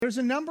There's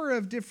a number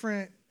of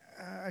different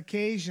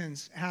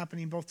occasions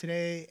happening both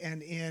today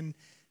and in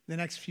the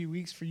next few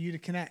weeks for you to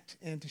connect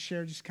and to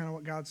share just kind of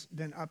what God's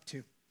been up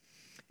to.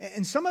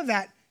 And some of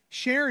that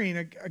sharing,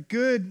 a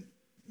good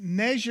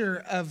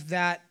measure of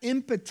that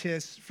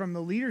impetus from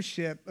the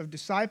leadership of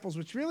disciples,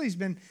 which really has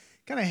been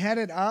kind of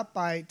headed up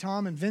by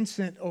Tom and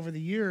Vincent over the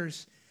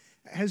years,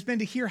 has been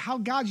to hear how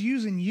God's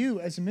using you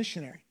as a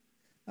missionary.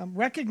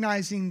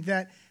 Recognizing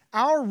that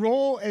our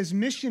role as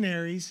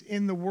missionaries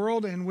in the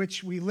world in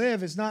which we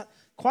live is not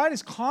quite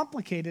as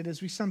complicated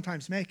as we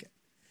sometimes make it.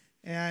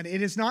 And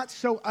it is not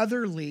so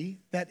otherly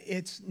that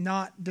it's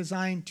not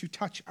designed to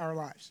touch our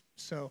lives.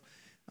 So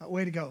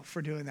way to go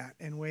for doing that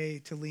and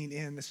way to lean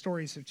in. The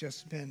stories have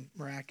just been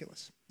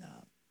miraculous.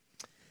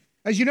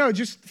 As you know,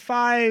 just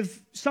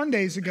 5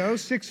 Sundays ago,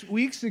 6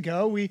 weeks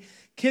ago, we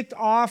kicked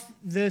off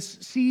this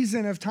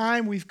season of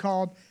time we've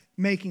called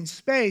Making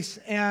Space.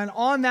 And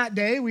on that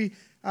day, we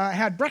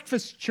had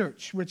breakfast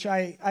church, which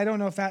I don't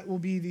know if that will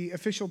be the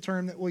official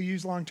term that we'll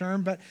use long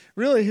term, but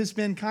really has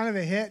been kind of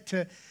a hit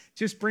to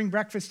just bring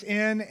breakfast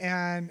in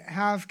and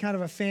have kind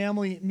of a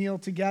family meal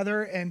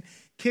together and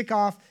kick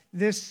off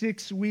this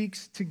 6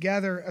 weeks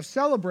together of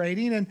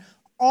celebrating. And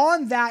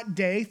on that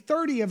day,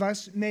 30 of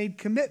us made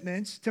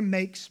commitments to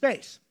make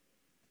space.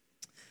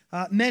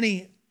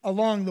 Many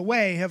along the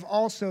way have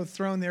also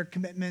thrown their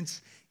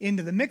commitments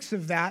into the mix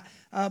of that.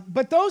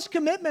 But those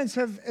commitments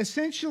have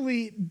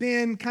essentially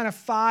been kind of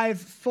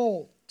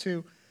 5-fold: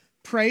 to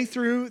pray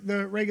through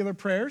the regular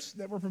prayers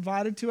that were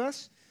provided to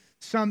us.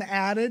 Some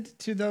added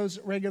to those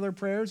regular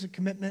prayers a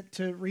commitment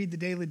to read the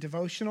daily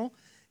devotional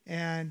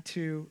and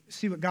to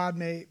see what God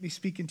may be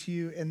speaking to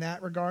you in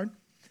that regard.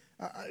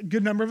 A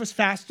good number of us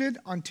fasted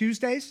on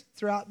Tuesdays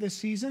throughout this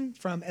season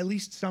from at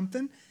least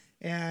something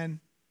and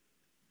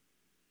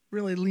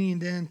really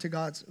leaned into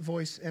God's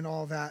voice and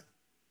all that,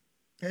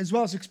 as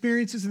well as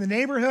experiences in the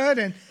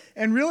neighborhood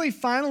and really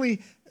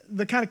finally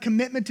the kind of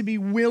commitment to be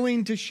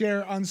willing to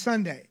share on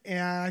Sunday.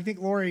 And I think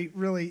Lori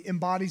really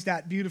embodies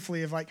that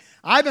beautifully of like,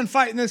 I've been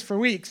fighting this for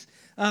weeks.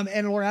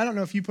 And Lori, I don't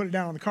know if you put it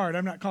down on the card.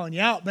 I'm not calling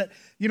you out. But,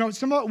 you know,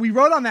 we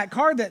wrote on that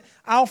card that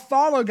I'll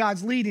follow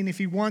God's leading if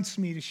he wants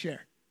me to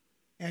share.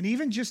 And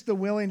even just the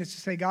willingness to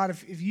say, God,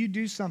 if you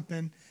do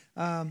something,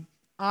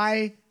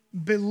 I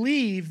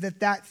believe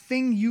that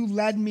thing you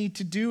led me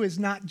to do is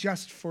not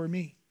just for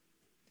me.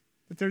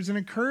 That there's an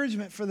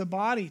encouragement for the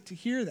body to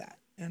hear that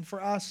and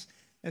for us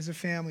as a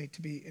family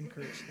to be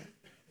encouraged.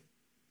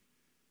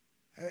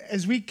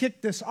 As we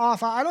kick this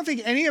off, I don't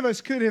think any of us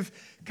could have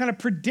kind of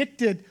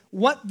predicted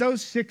what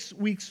those 6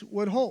 weeks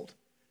would hold,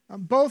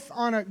 both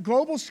on a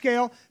global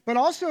scale, but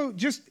also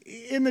just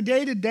in the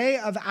day-to-day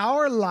of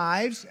our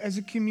lives as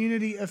a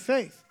community of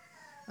faith.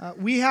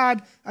 We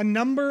had a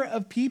number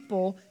of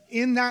people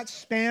in that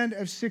span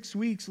of 6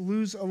 weeks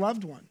lose a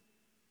loved one.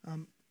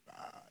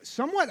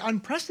 Somewhat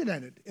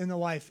unprecedented in the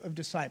life of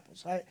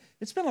disciples.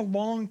 It's been a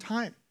long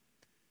time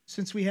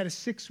since we had a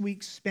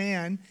 6-week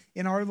span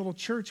in our little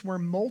church where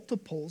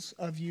multiples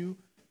of you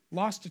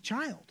lost a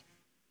child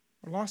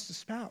or lost a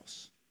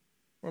spouse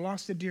or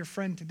lost a dear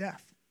friend to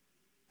death.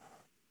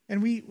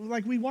 And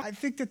I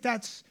think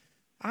that's,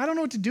 I don't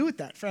know what to do with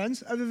that,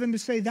 friends, other than to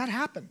say that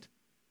happened.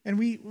 And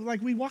we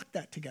walked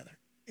that together.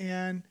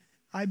 And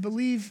I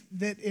believe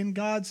that in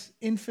God's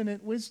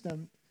infinite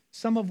wisdom,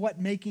 some of what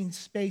making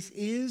space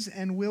is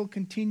and will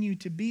continue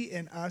to be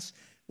in us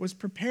was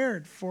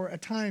prepared for a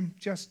time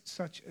just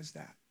such as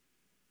that.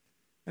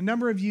 A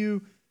number of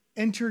you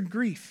entered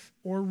grief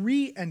or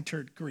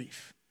re-entered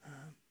grief,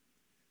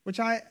 which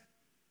I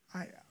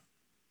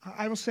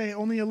will say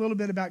only a little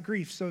bit about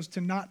grief so as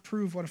to not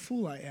prove what a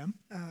fool I am.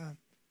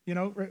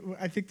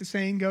 I think the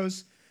saying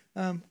goes,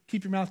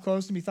 keep your mouth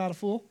closed and be thought a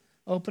fool.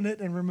 Open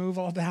it and remove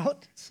all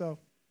doubt. So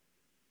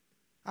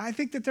I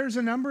think that there's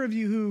a number of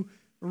you who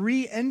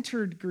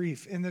re-entered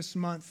grief in this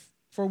month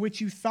for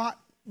which you thought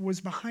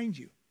was behind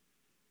you,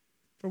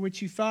 for which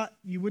you thought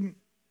you wouldn't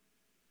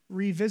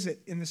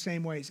revisit in the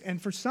same ways.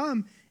 And for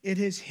some, it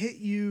has hit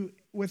you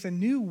with a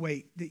new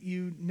weight that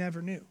you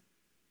never knew.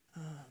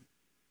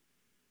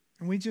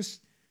 And we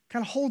just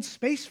kind of hold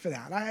space for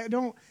that. I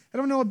don't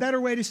know a better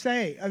way to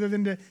say other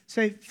than to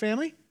say,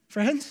 family,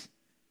 friends,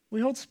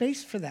 we hold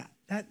space for that.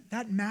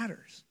 That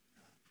matters.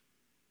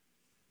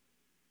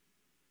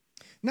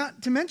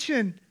 Not to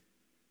mention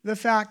the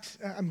fact,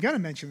 I'm going to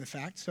mention the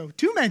fact, so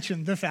to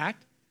mention the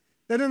fact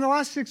that in the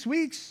last 6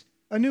 weeks,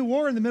 a new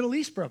war in the Middle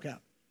East broke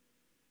out.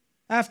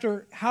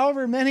 After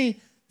however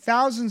many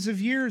thousands of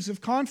years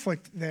of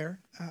conflict there,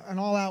 an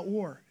all-out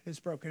war has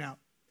broken out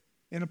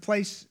in a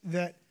place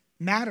that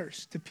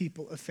matters to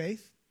people of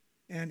faith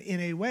and in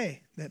a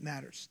way that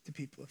matters to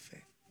people of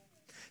faith.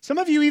 Some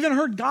of you even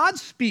heard God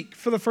speak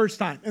for the first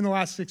time in the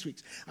last 6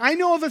 weeks. I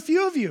know of a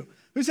few of you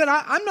who said,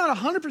 I'm not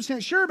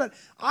 100% sure, but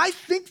I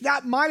think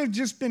that might have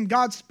just been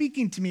God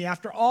speaking to me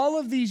after all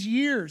of these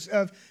years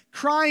of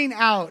crying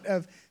out,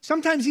 of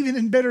sometimes even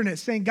in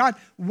bitterness, saying, God,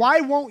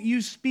 why won't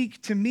you speak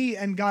to me?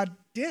 And God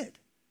did,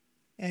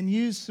 and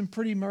used some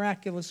pretty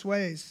miraculous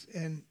ways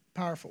and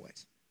powerful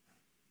ways.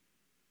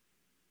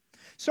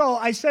 So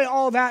I say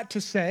all that to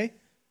say,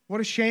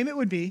 what a shame it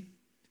would be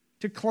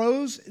to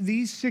close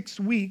these 6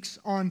 weeks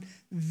on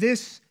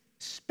this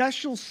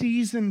special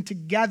season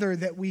together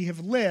that we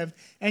have lived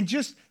and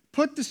just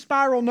put the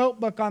spiral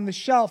notebook on the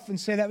shelf and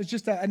say that was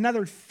just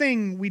another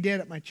thing we did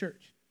at my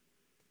church.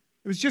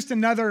 It was just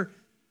another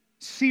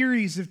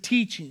series of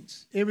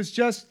teachings. It was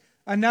just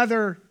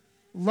another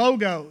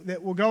logo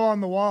that will go on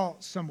the wall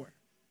somewhere.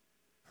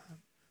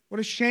 What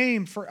a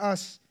shame for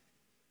us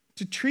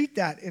to treat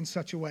that in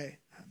such a way.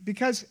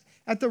 Because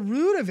at the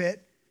root of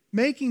it,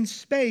 making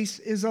space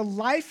is a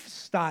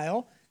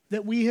lifestyle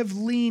that we have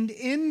leaned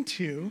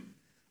into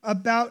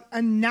about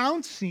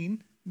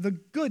announcing the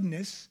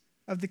goodness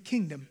of the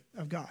kingdom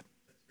of God.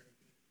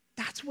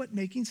 That's what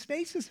making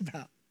space is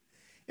about.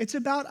 It's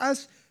about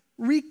us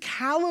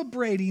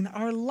recalibrating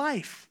our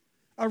life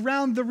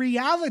around the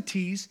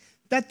realities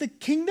that the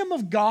kingdom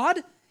of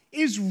God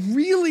is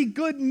really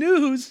good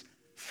news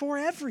for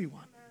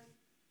everyone.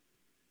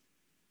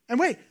 And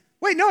wait,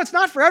 no, it's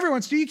not for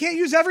everyone, Stu. You can't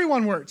use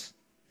everyone words.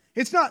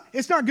 It's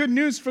not good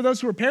news for those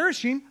who are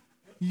perishing.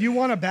 You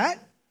want to bet?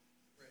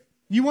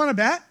 You want to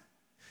bet?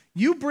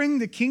 You bring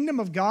the kingdom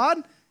of God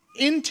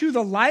into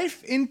the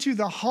life, into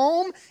the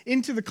home,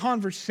 into the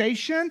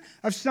conversation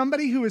of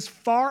somebody who is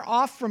far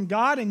off from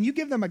God, and you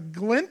give them a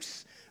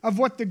glimpse of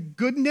what the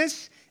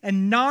goodness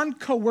and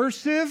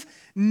non-coercive,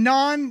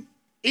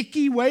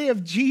 non-icky way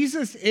of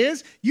Jesus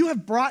is, you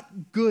have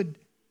brought good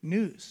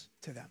news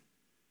to them.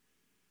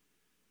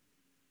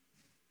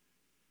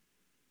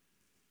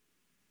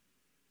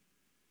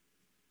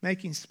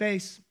 Making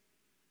space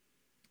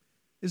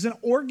is an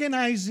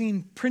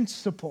organizing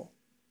principle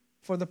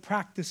for the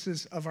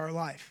practices of our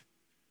life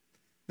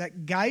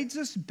that guides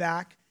us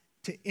back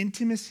to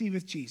intimacy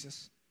with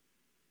Jesus,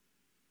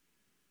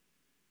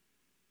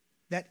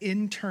 that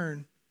in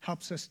turn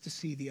helps us to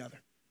see the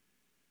other.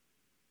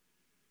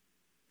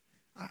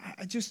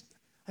 I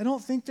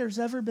don't think there's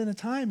ever been a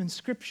time in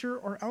Scripture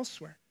or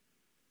elsewhere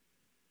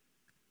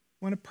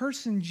when a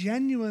person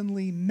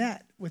genuinely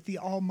met with the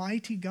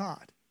Almighty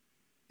God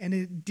and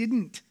it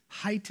didn't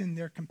heighten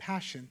their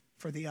compassion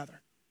for the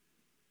other.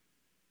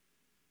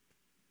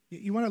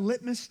 You want a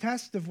litmus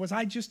test of, was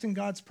I just in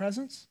God's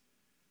presence?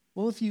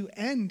 Well, if you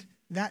end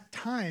that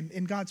time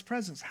in God's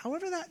presence,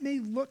 however that may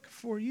look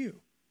for you,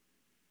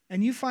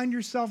 and you find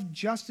yourself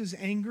just as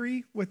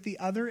angry with the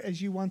other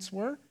as you once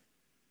were,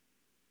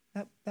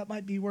 that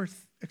might be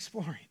worth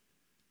exploring.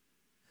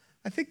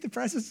 I think the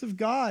presence of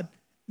God,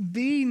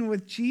 being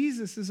with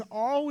Jesus, is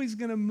always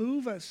going to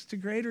move us to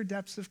greater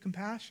depths of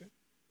compassion,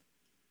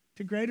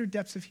 to greater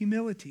depths of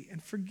humility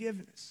and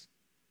forgiveness.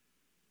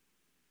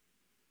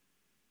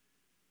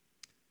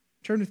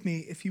 Turn with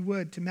me, if you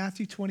would, to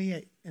Matthew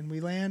 28, and we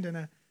land in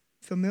a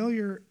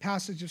familiar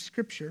passage of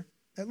Scripture.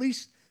 At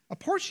least a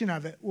portion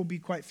of it will be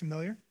quite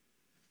familiar.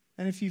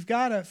 And if you've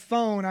got a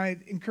phone,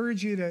 I'd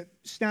encourage you to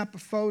snap a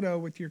photo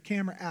with your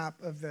camera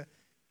app of the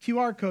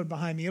QR code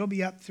behind me. It'll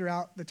be up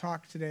throughout the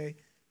talk today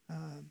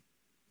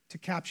to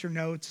capture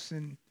notes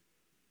and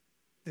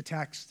the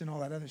text and all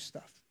that other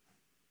stuff.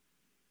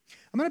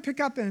 I'm going to pick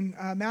up in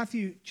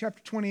Matthew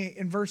chapter 28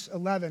 and verse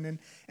 11.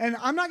 And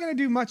I'm not going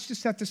to do much to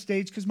set the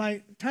stage because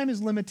my time is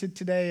limited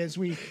today as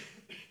we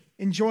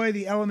enjoy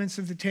the elements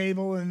of the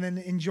table and then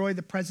enjoy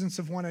the presence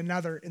of one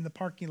another in the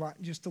parking lot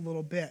in just a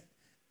little bit.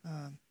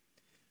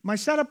 My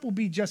setup will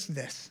be just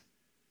this.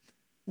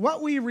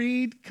 What we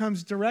read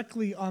comes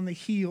directly on the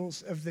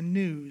heels of the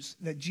news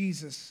that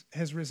Jesus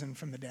has risen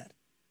from the dead.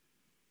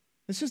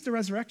 This is the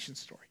resurrection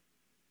story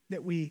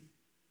that we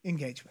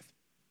engage with.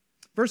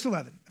 Verse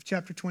 11 of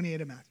chapter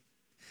 28 of Matthew.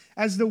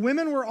 As the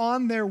women were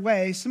on their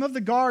way, some of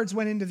the guards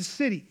went into the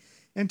city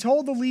and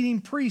told the leading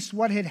priests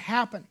what had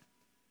happened.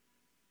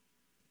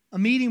 A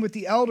meeting with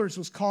the elders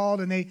was called,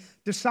 and they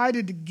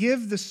decided to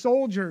give the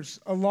soldiers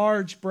a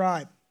large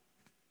bribe.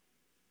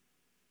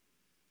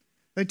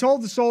 They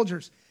told the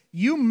soldiers,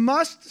 "You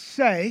must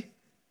say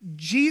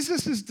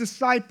Jesus'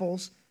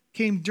 disciples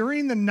came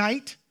during the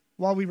night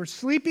while we were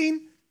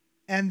sleeping,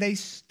 and they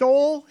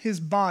stole his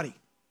body.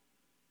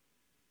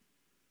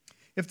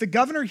 If the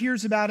governor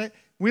hears about it,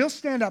 we'll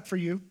stand up for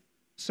you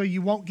so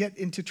you won't get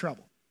into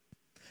trouble."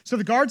 So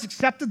the guards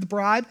accepted the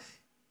bribe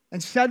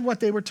and said what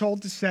they were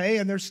told to say,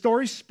 and their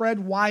story spread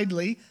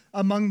widely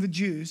among the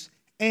Jews,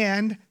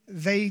 and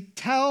they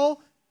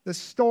tell the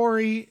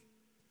story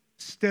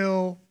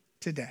still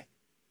today.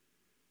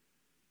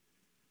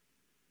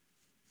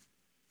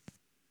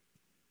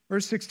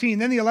 Verse 16,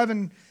 then the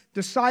 11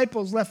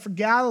 disciples left for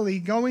Galilee,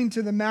 going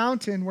to the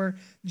mountain where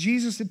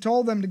Jesus had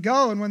told them to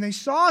go. And when they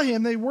saw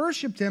him, they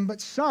worshiped him, but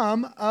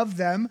some of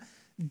them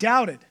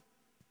doubted.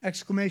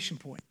 Exclamation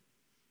point.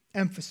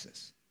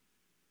 Emphasis.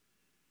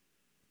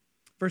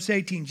 Verse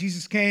 18,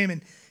 Jesus came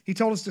and he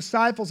told his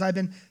disciples, "I've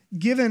been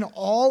given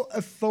all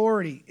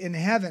authority in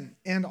heaven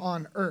and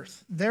on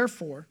earth.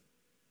 Therefore,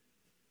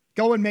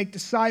 go and make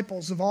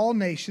disciples of all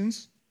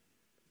nations,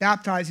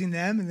 baptizing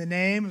them in the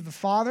name of the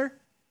Father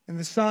and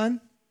the Son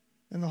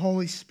and the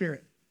Holy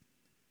Spirit.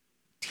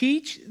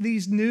 Teach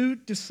these new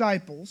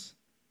disciples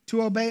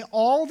to obey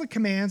all the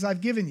commands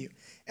I've given you.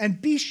 And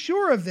be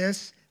sure of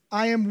this,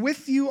 I am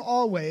with you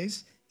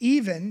always,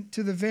 even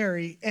to the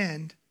very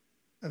end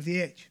of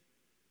the age.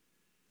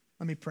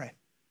 Let me pray.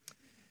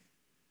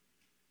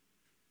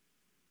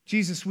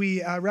 Jesus,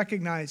 we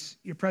recognize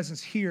your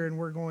presence here, and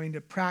we're going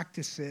to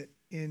practice it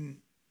in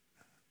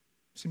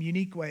some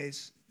unique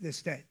ways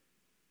this day.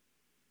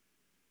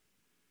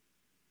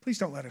 Please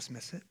don't let us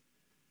miss it.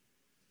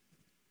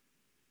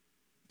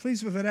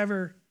 Please, with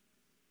whatever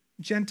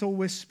gentle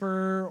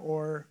whisper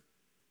or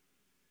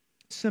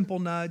simple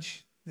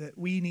nudge that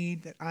we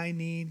need, that I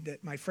need,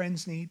 that my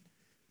friends need,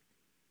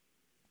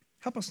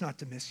 help us not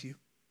to miss you,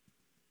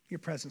 your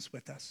presence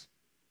with us,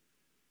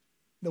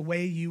 the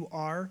way you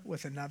are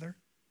with another.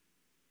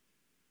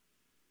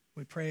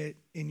 We pray it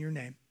in your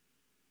name,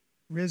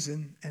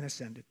 risen and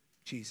ascended,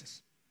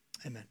 Jesus.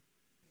 Amen.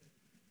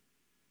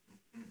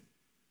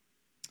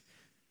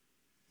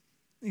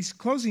 These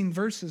closing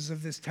verses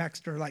of this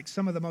text are like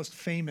some of the most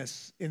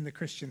famous in the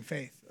Christian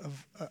faith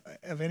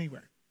of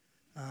anywhere.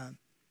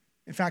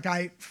 In fact,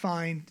 I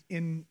find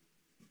in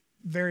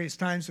various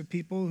times with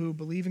people who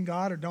believe in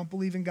God or don't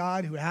believe in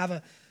God, who have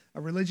a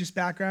religious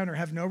background or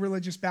have no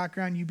religious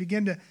background, you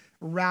begin to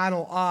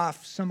rattle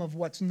off some of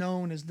what's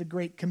known as the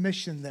Great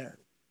Commission there.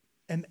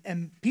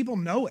 And people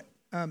know it.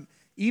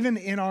 Even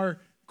in our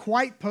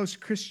quite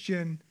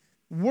post-Christian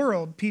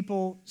world,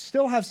 people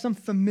still have some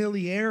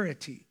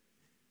familiarity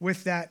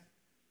with that,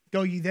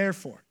 go ye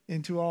therefore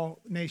into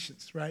all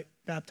nations, right?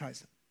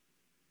 Baptize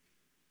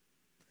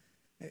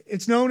them.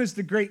 It's known as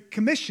the Great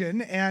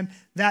Commission, and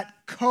that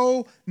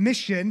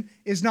co-mission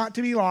is not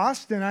to be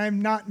lost. And I'm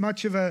not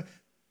much of a,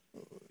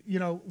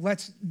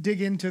 let's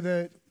dig into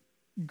the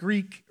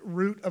Greek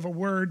root of a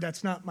word.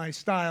 That's not my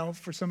style.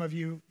 For some of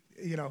you,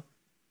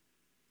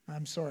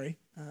 I'm sorry.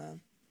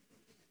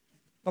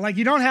 But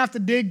you don't have to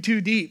dig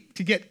too deep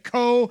to get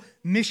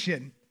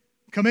commission.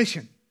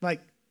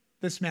 Like,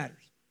 this matters.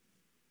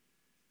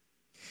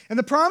 And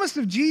the promise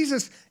of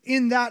Jesus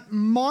in that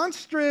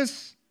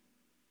monstrous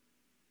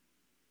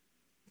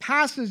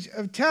passage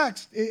of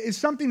text is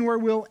something where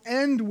we'll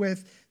end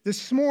with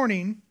this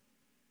morning,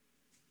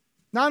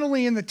 not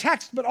only in the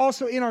text, but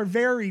also in our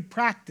very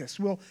practice.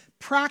 We'll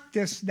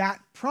practice that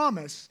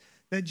promise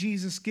that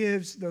Jesus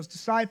gives those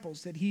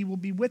disciples, that he will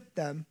be with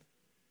them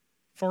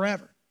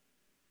forever.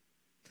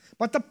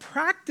 But the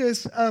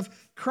practice of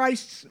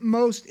Christ's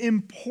most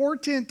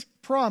important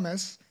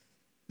promise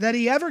that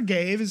he ever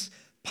gave is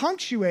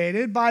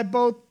punctuated by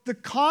both the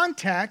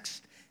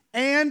context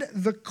and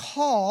the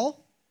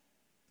call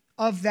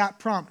of that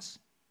promise.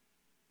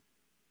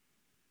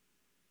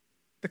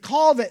 The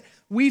call that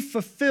we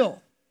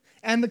fulfill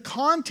and the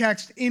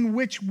context in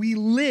which we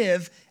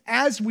live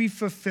as we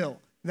fulfill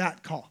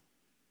that call,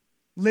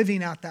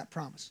 living out that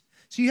promise.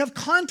 So you have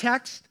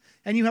context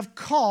and you have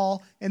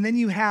call, and then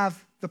you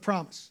have the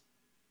promise.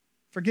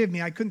 Forgive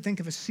me, I couldn't think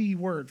of a C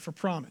word for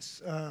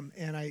promise,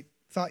 and I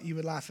thought you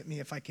would laugh at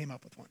me if I came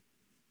up with one.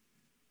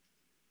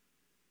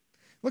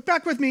 Look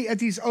back with me at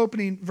these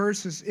opening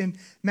verses in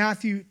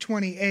Matthew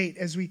 28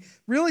 as we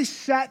really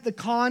set the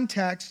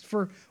context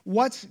for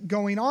what's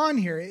going on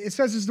here. It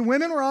says, as the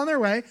women were on their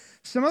way,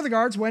 some of the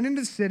guards went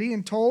into the city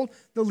and told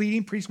the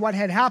leading priests what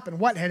had happened.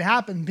 What had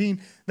happened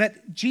being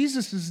that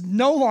Jesus is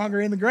no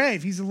longer in the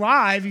grave. He's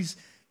alive.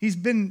 He's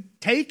been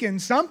taken.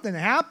 Something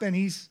happened.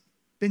 He's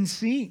been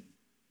seen.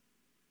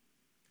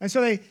 And so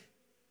they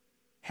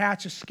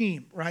hatch a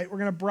scheme, right? We're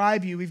going to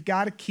bribe you.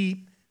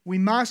 We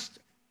must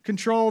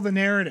control the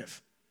narrative.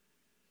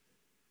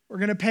 We're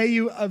going to pay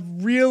you a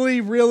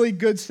really, really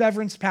good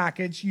severance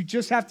package. You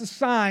just have to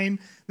sign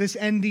this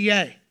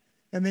NDA,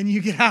 and then you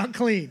get out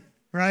clean,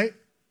 right?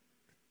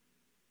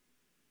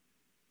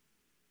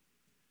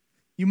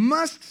 You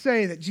must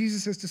say that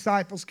Jesus'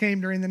 disciples came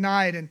during the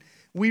night, and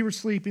we were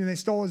sleeping, and they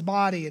stole his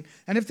body.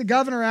 And if the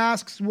governor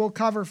asks, we'll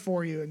cover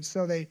for you. And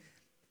so they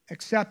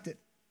accept it.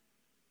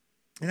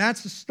 And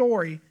that's the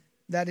story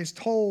that is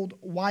told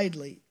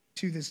widely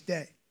to this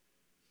day.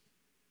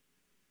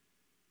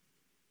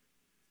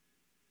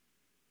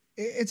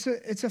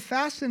 It's a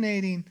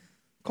fascinating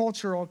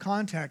cultural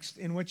context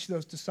in which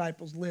those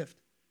disciples lived.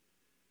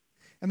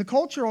 And the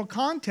cultural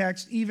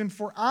context, even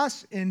for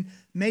us in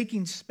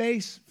making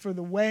space for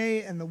the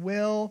way and the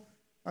will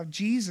of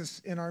Jesus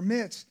in our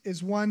midst,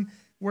 is one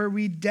where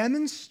we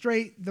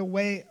demonstrate the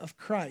way of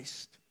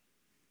Christ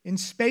in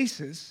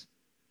spaces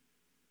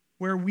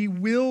where we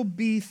will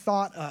be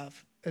thought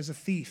of as a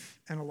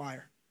thief and a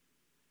liar.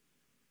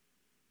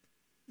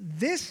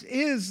 This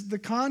is the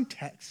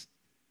context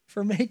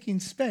for making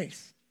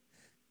space,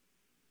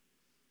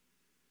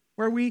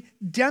 where we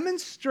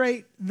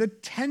demonstrate the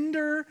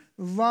tender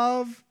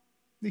love,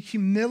 the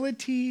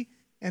humility,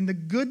 and the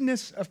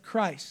goodness of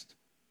Christ,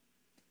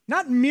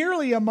 not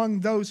merely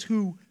among those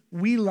who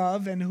we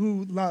love and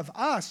who love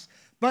us,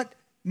 but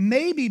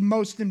maybe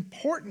most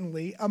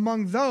importantly,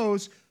 among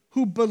those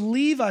who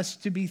believe us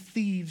to be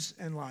thieves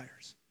and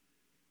liars.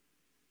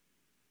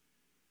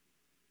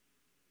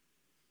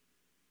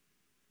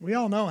 We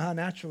all know how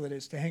natural it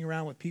is to hang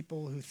around with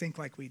people who think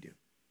like we do,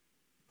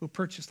 who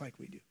purchase like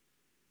we do,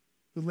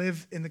 who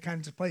live in the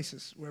kinds of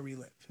places where we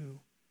live, who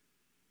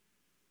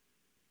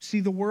see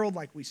the world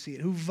like we see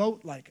it, who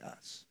vote like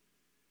us.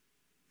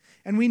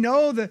 And we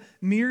know the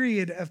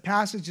myriad of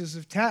passages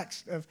of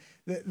text of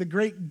the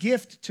great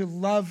gift to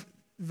love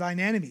thine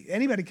enemy.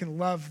 Anybody can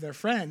love their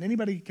friend.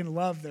 Anybody can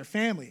love their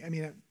family. I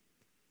mean,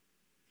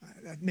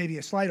 that may be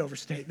a slight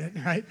overstatement,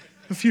 right?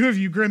 A few of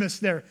you grimace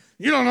there.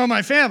 You don't know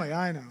my family.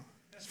 I know.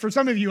 For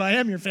some of you, I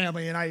am your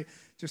family, and I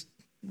just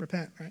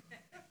repent, right?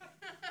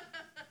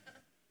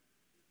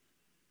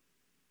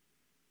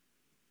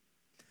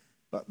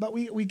 But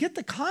we get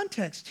the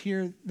context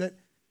here that,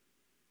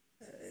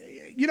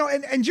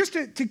 and just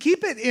to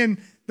keep it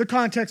in the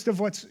context of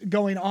what's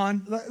going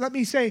on, let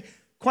me say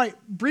quite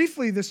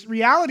briefly this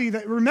reality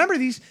that, remember,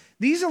 these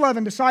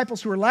 11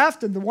 disciples who were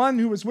left and the one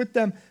who was with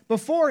them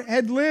before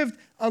had lived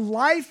a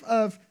life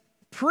of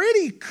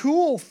pretty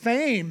cool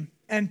fame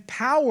and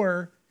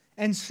power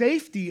and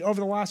safety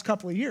over the last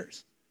couple of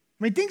years.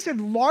 I mean, things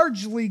had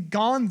largely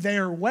gone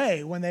their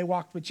way when they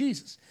walked with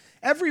Jesus.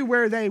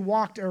 Everywhere they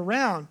walked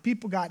around,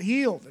 people got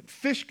healed and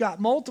fish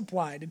got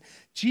multiplied and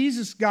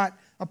Jesus got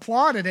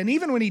applauded. And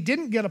even when he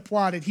didn't get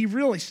applauded, he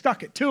really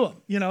stuck it to him.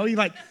 He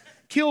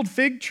killed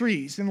fig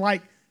trees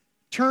and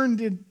turned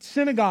the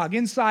synagogue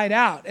inside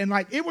out. And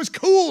it was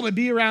cool to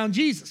be around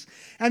Jesus.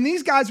 And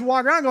these guys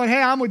walk around going,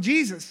 hey, I'm with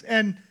Jesus.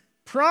 And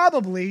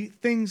probably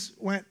things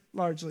went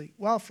largely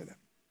well for them.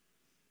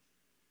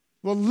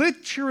 Well,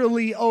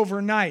 literally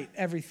overnight,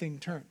 everything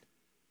turned.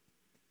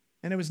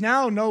 And it was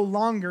now no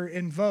longer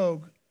in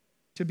vogue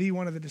to be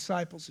one of the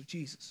disciples of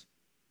Jesus.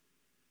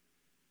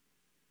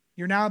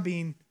 You're now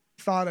being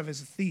thought of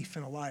as a thief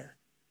and a liar.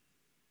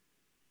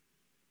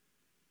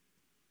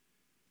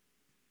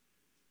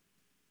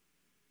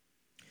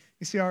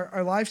 You see,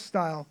 our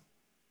lifestyle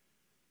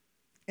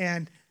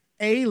and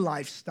a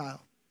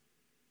lifestyle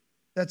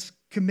that's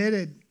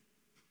committed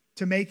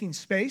to making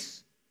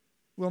space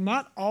will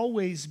not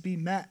always be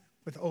met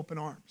with open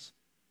arms.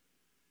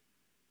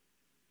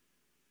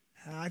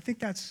 I think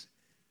that's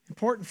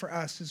important for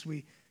us as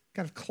we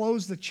kind of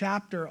close the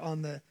chapter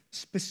on the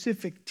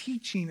specific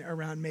teaching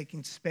around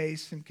making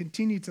space and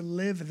continue to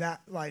live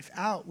that life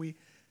out. We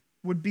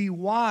would be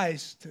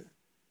wise to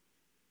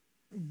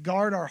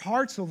guard our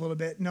hearts a little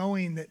bit,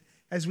 knowing that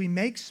as we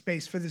make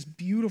space for this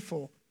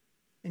beautiful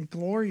and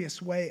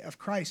glorious way of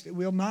Christ, it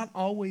will not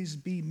always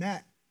be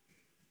met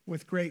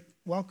with great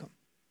welcome.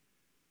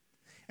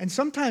 And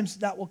sometimes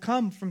that will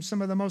come from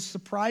some of the most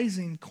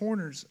surprising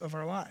corners of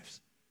our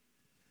lives.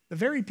 The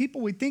very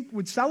people we think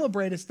would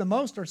celebrate us the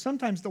most are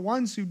sometimes the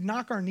ones who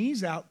knock our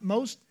knees out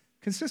most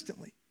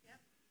consistently. Yep.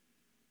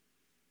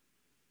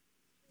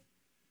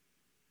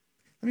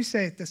 Let me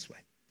say it this way.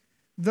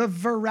 The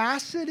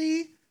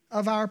veracity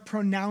of our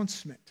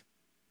pronouncement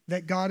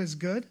that God is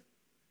good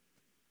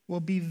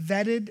will be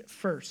vetted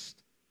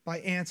first by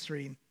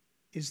answering,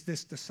 is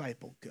this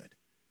disciple good?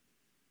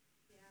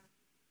 Yeah,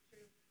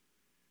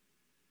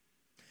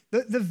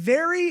 true. The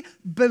very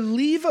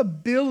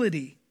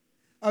believability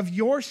of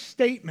your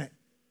statement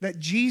that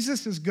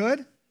Jesus is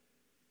good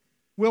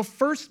will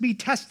first be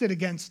tested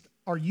against,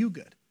 are you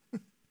good?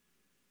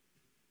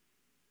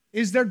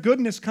 Is there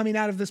goodness coming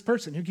out of this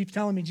person who keeps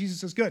telling me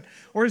Jesus is good?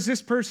 Or is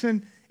this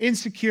person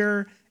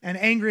insecure and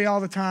angry all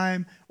the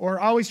time or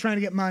always trying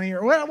to get money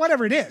or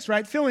whatever it is,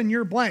 right? Fill in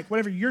your blank,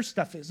 whatever your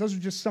stuff is. Those are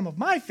just some of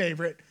my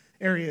favorite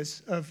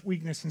areas of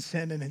weakness and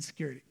sin and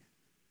insecurity.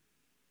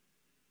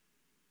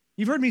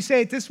 You've heard me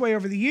say it this way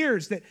over the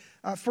years, that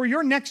for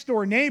your next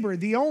door neighbor,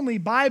 the only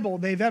Bible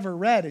they've ever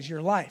read is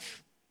your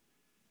life.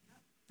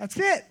 That's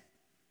it.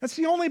 That's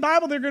the only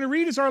Bible they're going to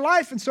read is our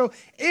life. And so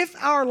if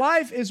our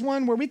life is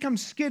one where we come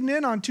skidding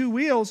in on two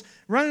wheels,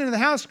 running into the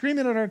house,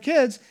 screaming at our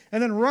kids,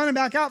 and then running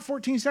back out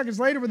 14 seconds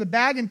later with a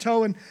bag in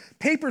tow and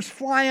papers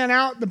flying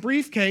out the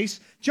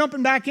briefcase,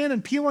 jumping back in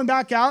and peeling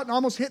back out and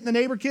almost hitting the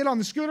neighbor kid on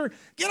the scooter,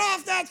 get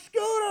off that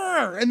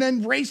scooter, and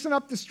then racing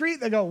up the street,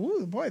 they go,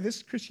 ooh, boy,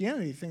 this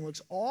Christianity thing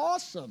looks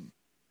awesome.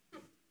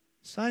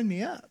 Sign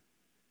me up.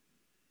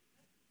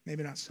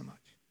 Maybe not so much.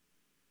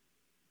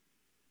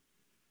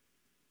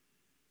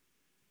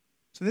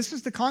 So this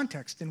is the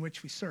context in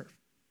which we serve.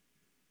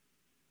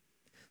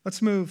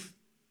 Let's move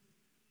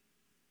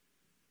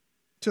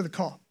to the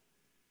call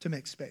to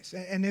make space.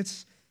 And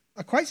it's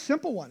a quite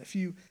simple one. If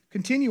you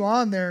continue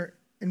on there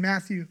in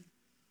Matthew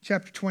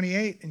chapter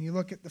 28 and you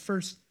look at the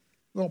first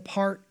little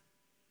part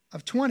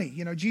of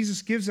 20,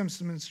 Jesus gives them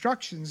some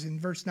instructions in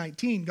verse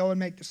 19. Go and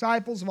make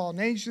disciples of all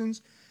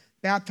nations,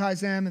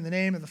 baptize them in the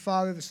name of the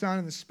Father, the Son,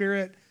 and the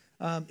Spirit.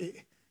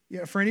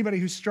 For anybody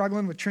who's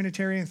struggling with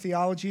Trinitarian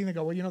theology, and they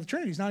go, well, the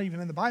Trinity's not even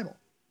in the Bible.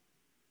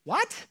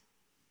 What?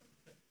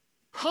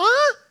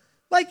 Huh?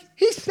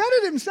 He said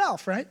it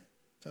himself, right?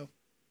 So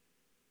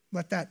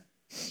let that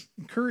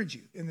encourage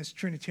you in this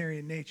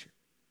Trinitarian nature,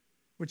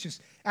 which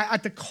is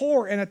at the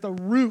core and at the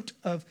root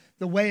of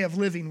the way of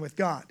living with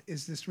God,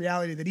 is this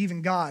reality that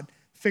even God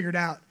figured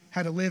out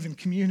how to live in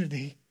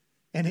community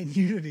and in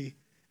unity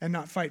and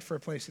not fight for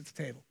a place at the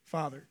table.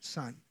 Father,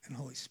 Son, and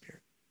Holy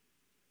Spirit.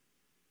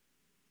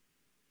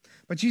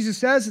 But Jesus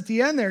says at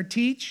the end there,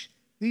 teach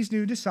these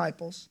new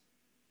disciples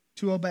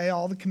to obey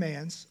all the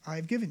commands I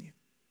have given you.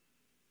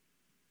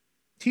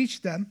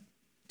 Teach them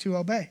to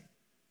obey.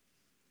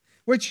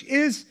 Which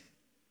is,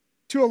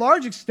 to a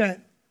large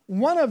extent,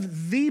 one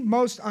of the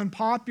most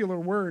unpopular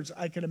words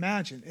I could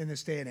imagine in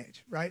this day and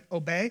age, right?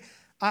 Obey.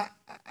 I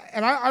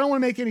don't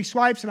want to make any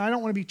swipes, and I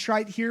don't want to be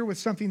trite here with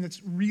something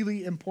that's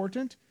really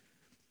important.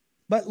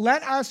 But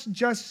let us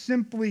just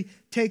simply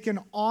take an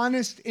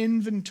honest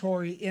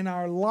inventory in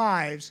our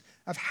lives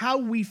of how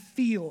we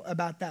feel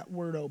about that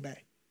word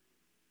obey.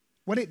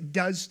 What it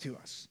does to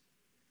us.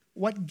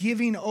 What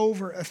giving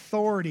over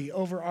authority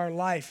over our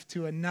life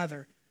to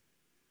another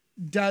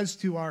does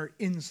to our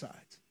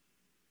insides.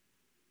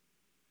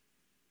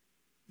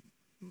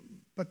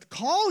 But the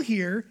call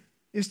here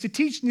is to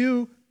teach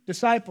new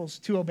disciples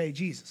to obey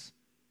Jesus.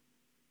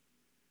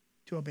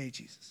 To obey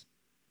Jesus.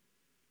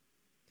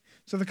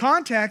 So the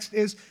context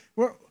is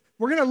we're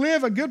going to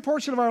live a good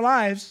portion of our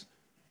lives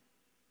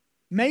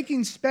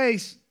making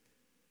space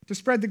to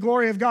spread the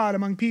glory of God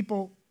among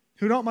people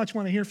who don't much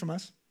want to hear from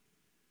us.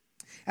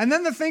 And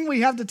then the thing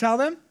we have to tell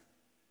them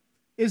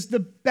is the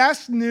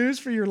best news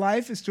for your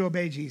life is to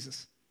obey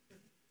Jesus.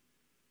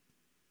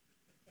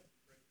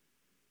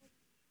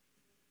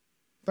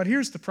 But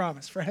here's the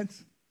promise,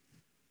 friends,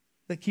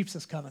 that keeps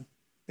us coming,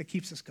 that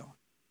keeps us going,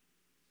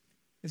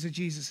 is that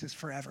Jesus is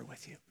forever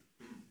with you.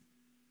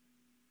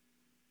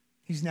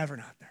 He's never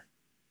not there.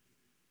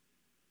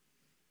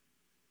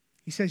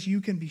 He says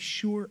you can be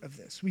sure of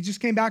this. We just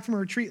came back from a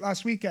retreat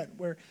last weekend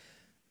where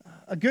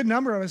a good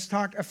number of us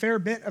talked a fair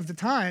bit of the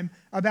time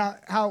about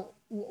how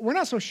we're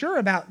not so sure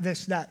about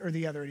this, that, or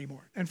the other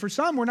anymore. And for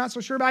some, we're not so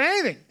sure about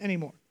anything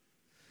anymore.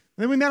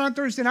 And then we met on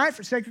Thursday night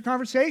for Sacred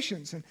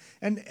Conversations.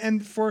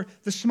 And for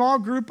the small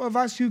group of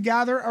us who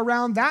gather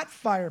around that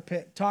fire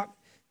pit, talk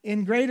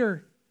in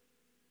greater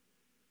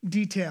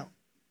detail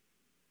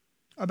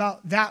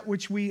about that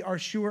which we are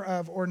sure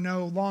of or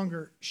no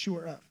longer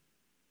sure of.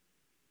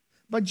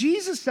 But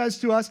Jesus says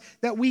to us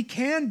that we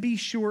can be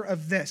sure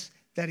of this,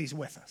 that he's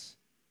with us.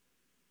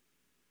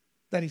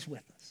 That he's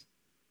with us.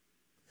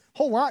 A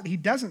whole lot he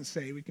doesn't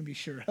say we can be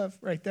sure of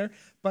right there.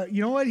 But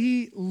you know what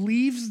he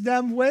leaves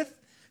them with?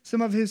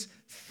 Some of his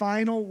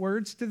final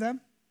words to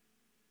them.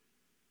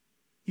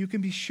 You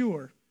can be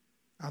sure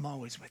I'm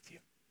always with you.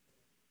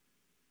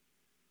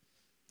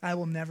 I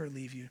will never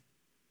leave you.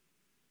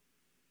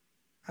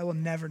 I will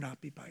never not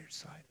be by your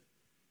side.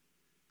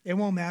 It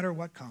won't matter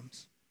what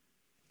comes.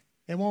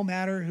 It won't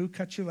matter who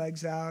cuts your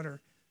legs out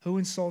or who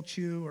insults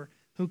you or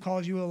who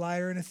calls you a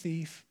liar and a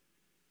thief.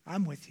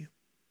 I'm with you.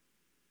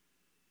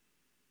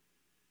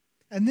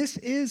 And this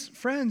is,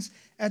 friends,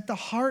 at the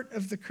heart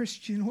of the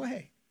Christian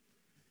way.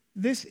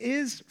 This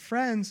is,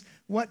 friends,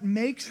 what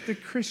makes the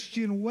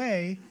Christian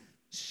way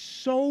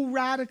so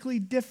radically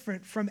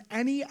different from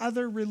any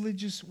other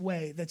religious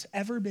way that's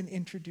ever been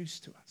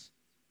introduced to us,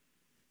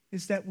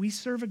 is that we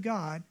serve a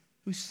God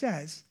who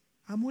says,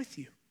 I'm with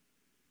you.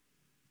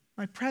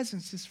 My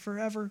presence is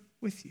forever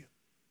with you.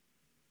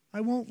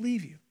 I won't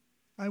leave you.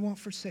 I won't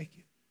forsake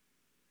you.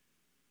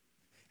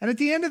 And at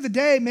the end of the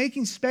day,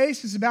 making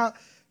space is about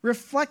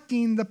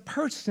reflecting the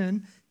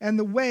person and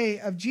the way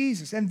of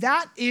Jesus. And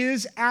that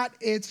is, at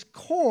its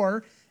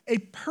core, a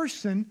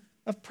person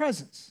of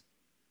presence.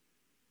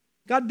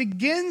 God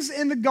begins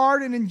in the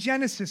garden in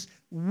Genesis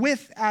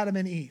with Adam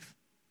and Eve.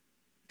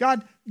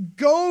 God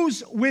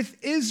goes with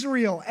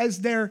Israel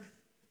as they're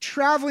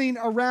traveling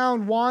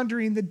around,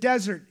 wandering the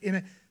desert in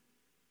a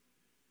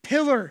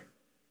pillar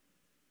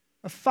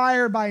of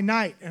fire by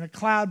night and a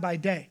cloud by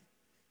day,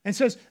 and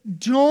says,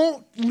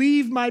 don't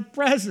leave my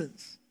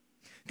presence.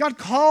 God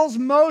calls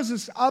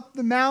Moses up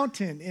the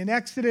mountain in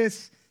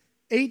Exodus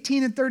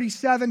 18 and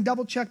 37.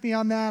 Double check me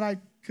on that. I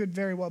could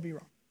very well be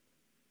wrong.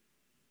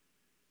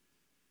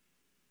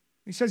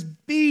 He says,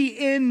 be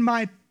in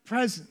my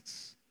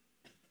presence.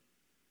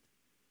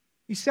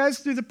 He says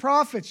through the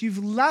prophets,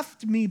 you've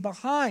left me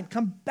behind.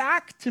 Come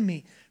back to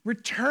me.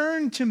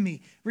 Return to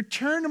me.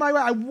 Return to my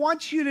way. I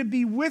want you to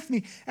be with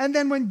me. And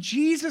then when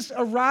Jesus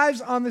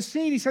arrives on the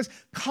scene, he says,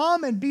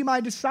 come and be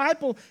my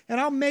disciple, and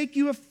I'll make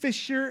you a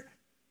fisher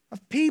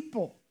of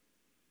people.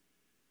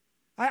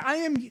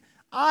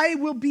 I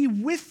will be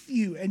with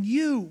you, and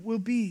you will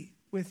be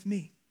with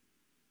me.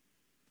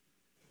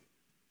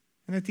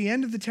 And at the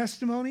end of the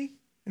testimony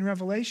in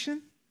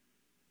Revelation,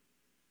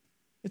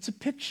 it's a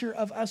picture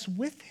of us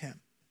with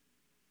him.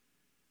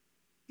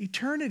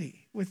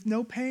 Eternity with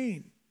no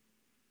pain.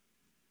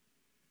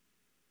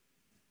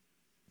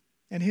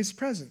 And his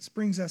presence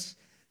brings us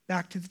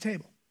back to the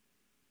table,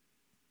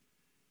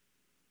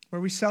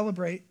 where we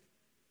celebrate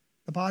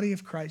the body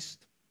of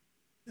Christ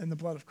and the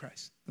blood of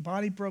Christ. The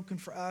body broken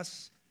for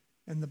us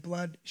and the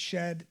blood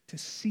shed to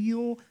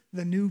seal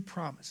the new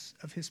promise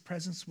of his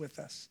presence with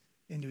us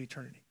into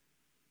eternity.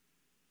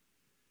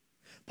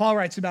 Paul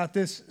writes about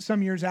this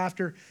some years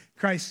after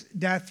Christ's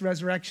death,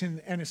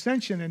 resurrection, and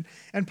ascension.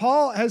 And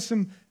Paul has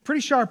some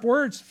pretty sharp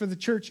words for the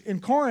church in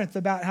Corinth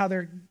about how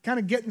they're kind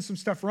of getting some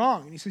stuff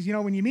wrong. And he says,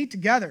 when you meet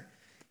together,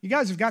 you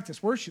guys have got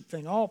this worship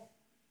thing all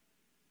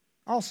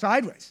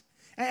sideways.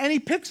 And he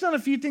picks on a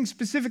few things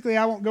specifically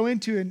I won't go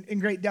into in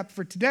great depth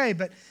for today,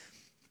 but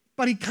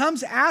he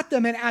comes at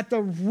them, and at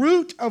the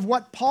root of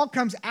what Paul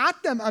comes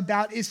at them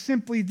about is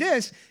simply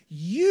this: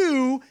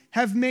 you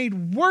have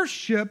made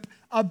worship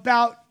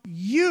about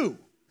you.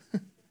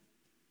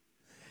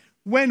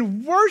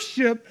 When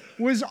worship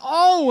was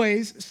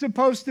always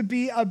supposed to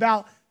be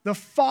about the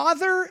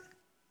Father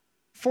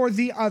for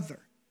the other.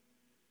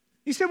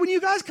 He said, when you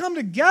guys come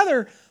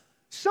together,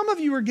 some of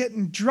you are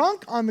getting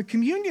drunk on the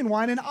communion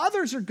wine and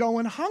others are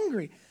going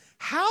hungry.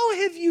 How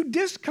have you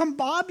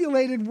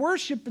discombobulated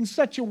worship in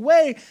such a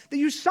way that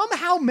you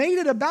somehow made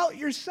it about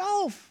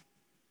yourself?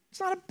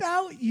 It's not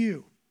about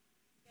you.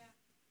 Yeah.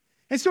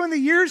 And so in the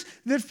years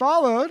that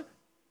followed,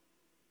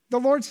 the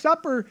Lord's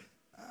Supper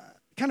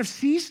kind of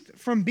ceased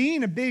from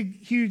being a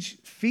big,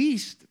 huge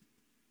feast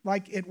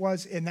like it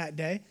was in that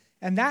day.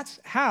 And that's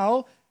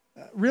how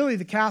really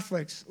the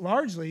Catholics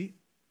largely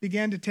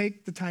began to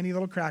take the tiny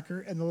little cracker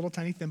and the little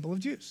tiny thimble of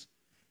juice.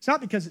 It's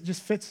not because it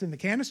just fits in the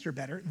canister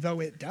better, though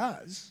it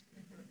does.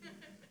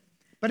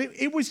 But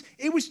it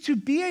was to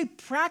be a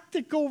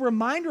practical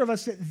reminder of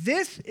us that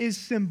this is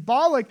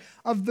symbolic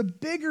of the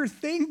bigger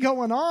thing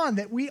going on,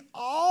 that we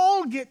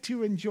all get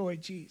to enjoy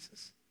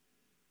Jesus,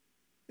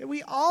 that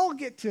we all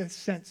get to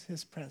sense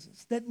his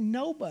presence, that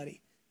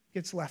nobody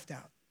gets left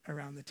out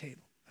around the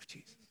table of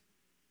Jesus.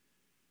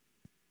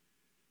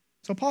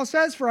 So Paul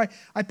says, for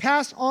I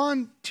pass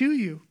on to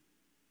you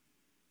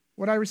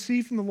what I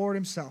received from the Lord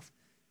himself.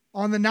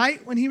 On the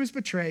night when he was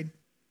betrayed,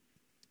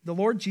 the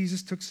Lord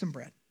Jesus took some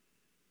bread,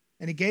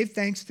 and he gave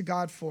thanks to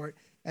God for it,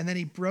 and then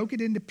he broke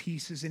it into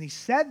pieces, and he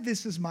said,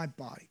 this is my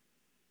body,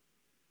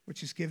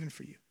 which is given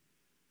for you.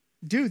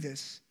 Do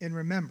this in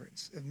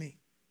remembrance of me.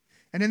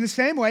 And in the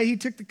same way, he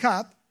took the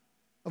cup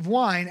of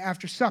wine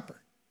after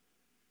supper,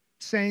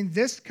 saying,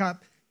 this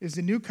cup is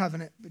the new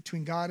covenant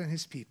between God and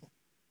his people,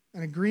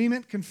 an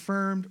agreement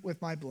confirmed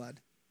with my blood.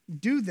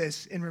 Do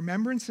this in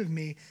remembrance of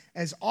me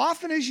as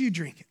often as you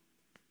drink it.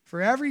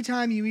 For every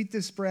time you eat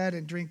this bread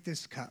and drink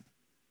this cup,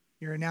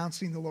 you're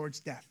announcing the Lord's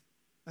death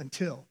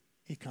until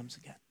he comes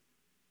again.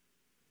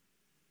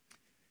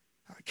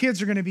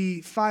 Kids are going to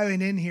be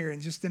filing in here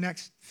in just the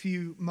next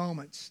few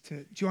moments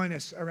to join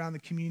us around the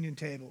communion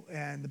table.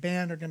 And the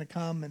band are going to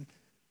come and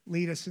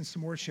lead us in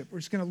some worship. We're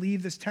just going to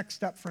leave this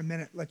text up for a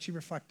minute, let you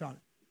reflect on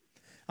it.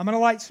 I'm going to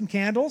light some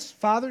candles,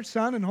 Father,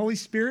 Son, and Holy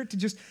Spirit, to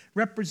just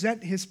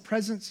represent his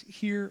presence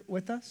here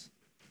with us.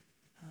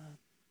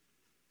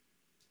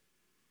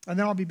 And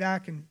then I'll be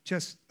back in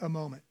just a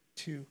moment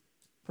to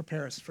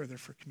prepare us further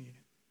for communion.